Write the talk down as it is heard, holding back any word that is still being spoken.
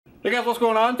Hey guys, what's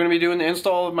going on? I'm going to be doing the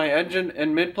install of my engine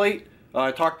and mid plate.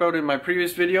 I talked about it in my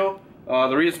previous video.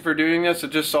 The reason for doing this, it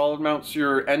just solid mounts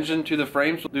your engine to the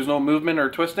frame so there's no movement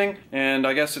or twisting, and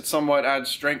I guess it somewhat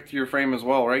adds strength to your frame as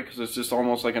well, right? Because it's just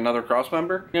almost like another cross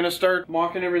member. I'm going to start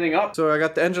mocking everything up. So I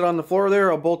got the engine on the floor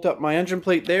there. I'll bolt up my engine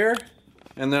plate there,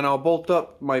 and then I'll bolt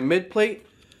up my mid plate.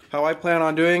 How I plan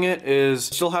on doing it is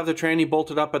still have the tranny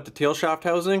bolted up at the tail shaft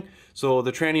housing, so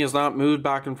the tranny is not moved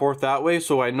back and forth that way,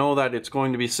 so I know that it's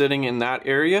going to be sitting in that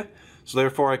area. So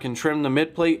therefore I can trim the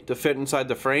mid plate to fit inside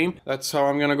the frame. That's how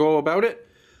I'm going to go about it.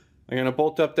 I'm going to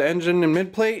bolt up the engine and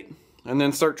mid plate and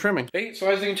then start trimming. Okay, so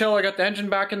as you can tell, I got the engine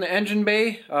back in the engine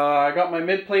bay. I got my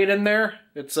mid plate in there.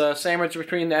 It's sandwiched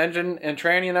between the engine and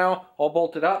tranny now, all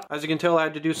bolted up. As you can tell, I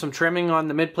had to do some trimming on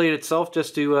the mid plate itself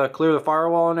just to clear the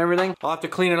firewall and everything. I'll have to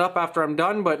clean it up after I'm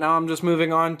done, but now I'm just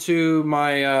moving on to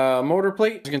my motor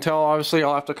plate. As you can tell, obviously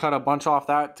I'll have to cut a bunch off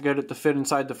that to get it to fit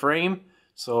inside the frame.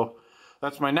 So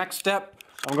that's my next step.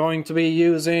 I'm going to be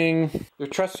using the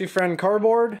trusty friend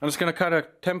cardboard. I'm just going to cut a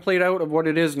template out of what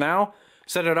it is now,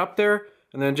 set it up there,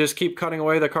 and then just keep cutting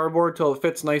away the cardboard till it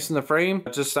fits nice in the frame.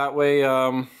 Just that way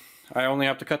I only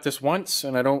have to cut this once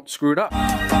and I don't screw it up.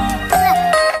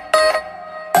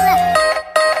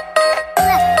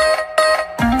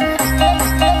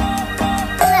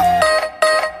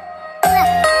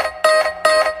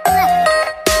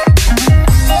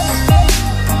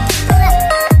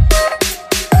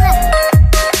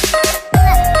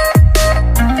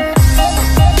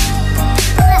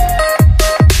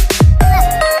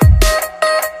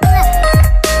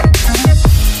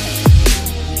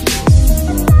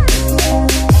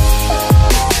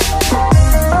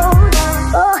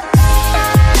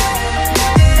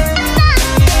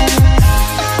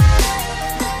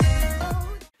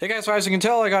 Hey guys, so as you can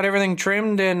tell, I got everything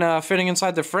trimmed and fitting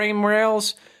inside the frame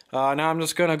rails. Now I'm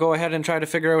just going to go ahead and try to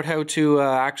figure out how to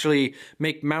actually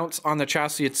make mounts on the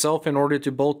chassis itself in order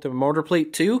to bolt the motor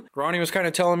plate to. Ronnie was kind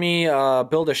of telling me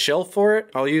build a shelf for it.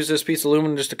 I'll use this piece of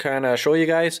aluminum just to kind of show you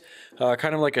guys,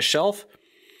 kind of like a shelf.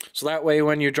 So that way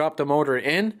when you drop the motor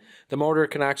in, the motor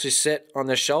can actually sit on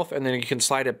the shelf and then you can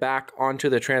slide it back onto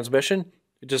the transmission.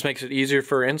 It just makes it easier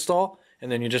for install.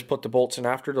 And then you just put the bolts in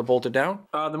after to bolt it down.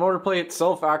 The motor plate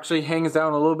itself actually hangs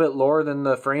down a little bit lower than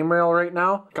the frame rail right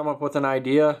now. Come up with an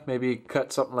idea, maybe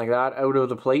cut something like that out of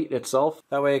the plate itself.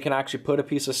 That way I can actually put a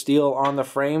piece of steel on the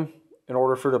frame in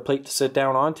order for the plate to sit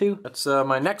down onto. That's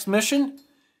my next mission,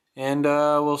 and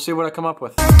we'll see what I come up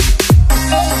with.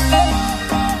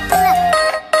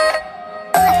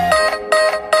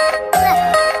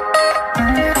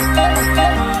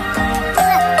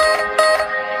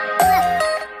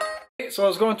 So I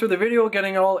was going through the video,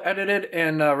 getting it all edited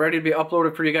and ready to be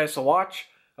uploaded for you guys to watch.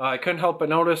 I couldn't help but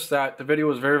notice that the video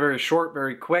was very, very short,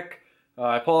 very quick.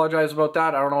 I apologize about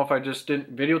that. I don't know if I just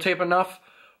didn't videotape enough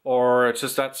or it's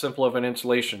just that simple of an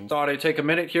installation. Thought I'd take a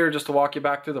minute here just to walk you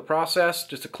back through the process,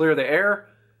 just to clear the air.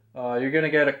 You're going to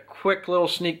get a quick little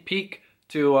sneak peek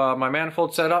to my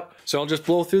manifold setup. So I'll just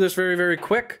blow through this very, very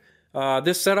quick.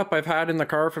 This setup I've had in the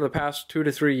car for the past 2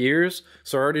 to 3 years,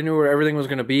 so I already knew where everything was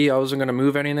going to be. I wasn't going to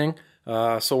move anything.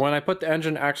 So when I put the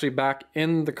engine actually back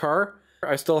in the car,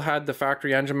 I still had the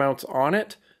factory engine mounts on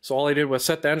it. So all I did was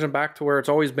set the engine back to where it's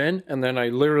always been, and then I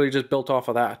literally just built off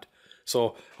of that.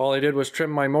 So all I did was trim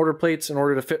my motor plates in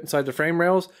order to fit inside the frame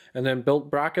rails, and then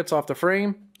built brackets off the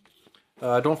frame.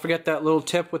 Don't forget that little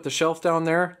tip with the shelf down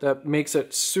there. That makes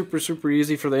it super, super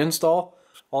easy for the install.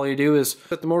 All you do is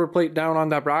put the motor plate down on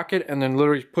that bracket and then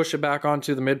literally push it back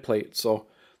onto the mid plate. So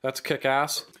that's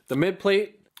kick-ass. The mid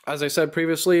plate, as I said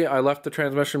previously, I left the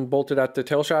transmission bolted at the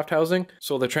tail shaft housing,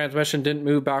 so the transmission didn't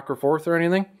move back or forth or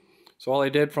anything. So all I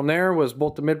did from there was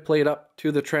bolt the mid plate up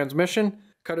to the transmission,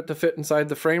 cut it to fit inside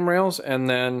the frame rails, and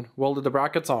then welded the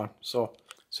brackets on. So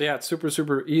yeah, it's super,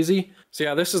 super easy. So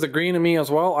yeah, this is the green in me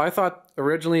as well. I thought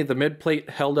originally the mid plate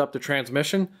held up the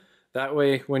transmission. That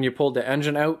way, when you pulled the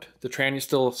engine out, the tranny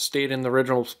still stayed in the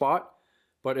original spot.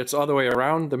 But it's the other way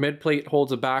around. The mid plate holds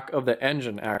the back of the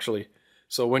engine, actually.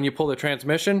 So when you pull the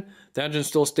transmission, the engine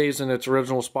still stays in its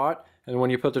original spot. And when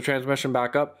you put the transmission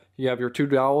back up, you have your 2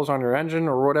 dowels on your engine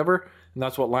or whatever. And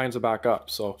that's what lines it back up.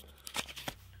 So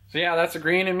yeah, that's a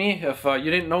green in me. If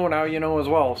you didn't know, now you know as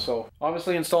well. So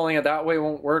obviously installing it that way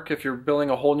won't work if you're building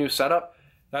a whole new setup.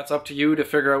 That's up to you to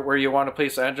figure out where you want to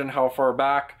place the engine, how far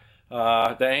back.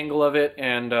 The angle of it,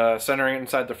 and centering it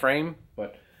inside the frame.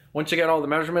 But once you get all the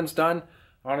measurements done,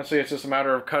 honestly it's just a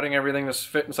matter of cutting everything to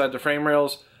fit inside the frame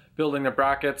rails, building the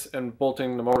brackets, and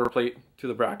bolting the motor plate to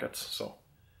the brackets. So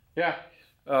yeah,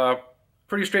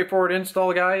 pretty straightforward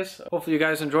install, guys. Hopefully you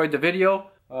guys enjoyed the video.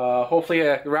 Hopefully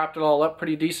I wrapped it all up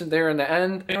pretty decent there in the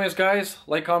end. Anyways guys,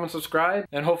 like, comment, subscribe,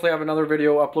 and hopefully I have another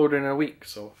video uploaded in a week.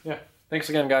 So yeah, thanks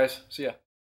again guys. See ya.